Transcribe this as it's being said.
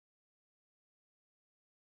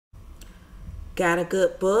Got a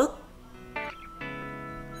good book?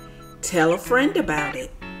 Tell a friend about it.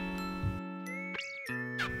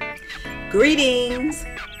 Greetings!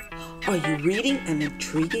 Are you reading an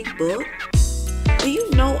intriguing book? Do you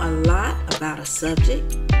know a lot about a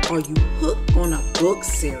subject? Are you hooked on a book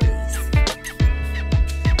series?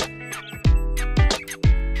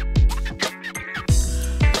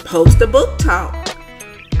 Post a book talk.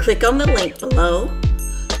 Click on the link below.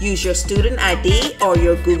 Use your student ID or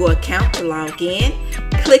your Google account to log in.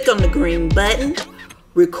 Click on the green button.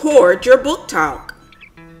 Record your book talk.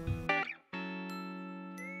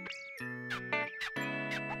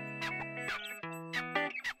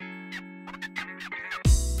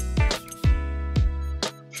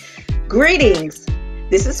 Greetings,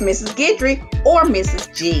 this is Mrs. Guidry or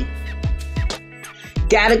Mrs. G.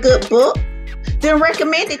 Got a good book? Then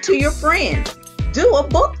recommend it to your friends. Do a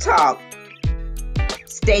book talk.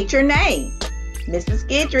 State your name, Mrs.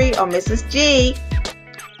 Guidry or Mrs. G.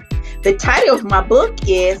 The title of my book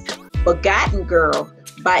is Forgotten Girl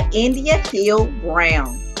by India Hill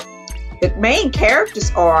Brown. The main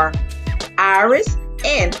characters are Iris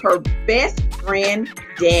and her best friend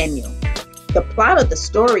Daniel. The plot of the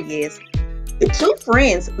story is the two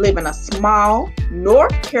friends live in a small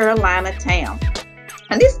North Carolina town.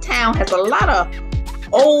 And this town has a lot of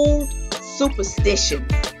old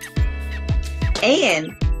superstitions.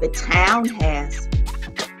 And the town has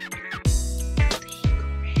secrets.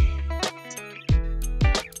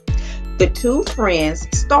 The two friends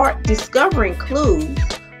start discovering clues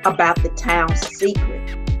about the town's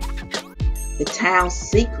secret. The town's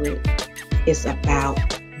secret is about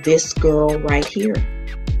this girl right here.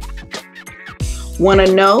 Want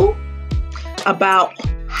to know about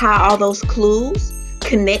how all those clues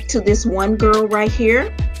connect to this one girl right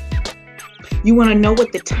here? You want to know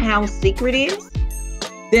what the town's secret is?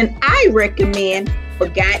 Then I recommend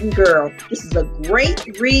Forgotten Girl. This is a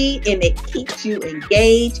great read and it keeps you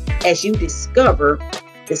engaged as you discover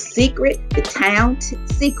the secret, the town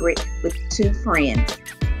secret with two friends.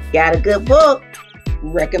 Got a good book?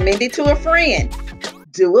 Recommend it to a friend.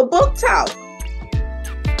 Do a book talk.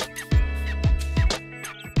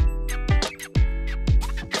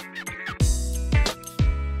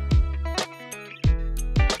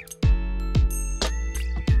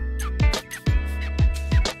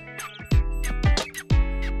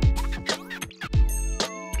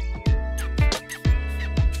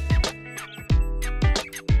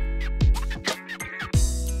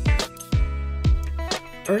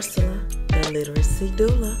 Ursula, the literacy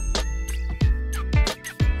doula.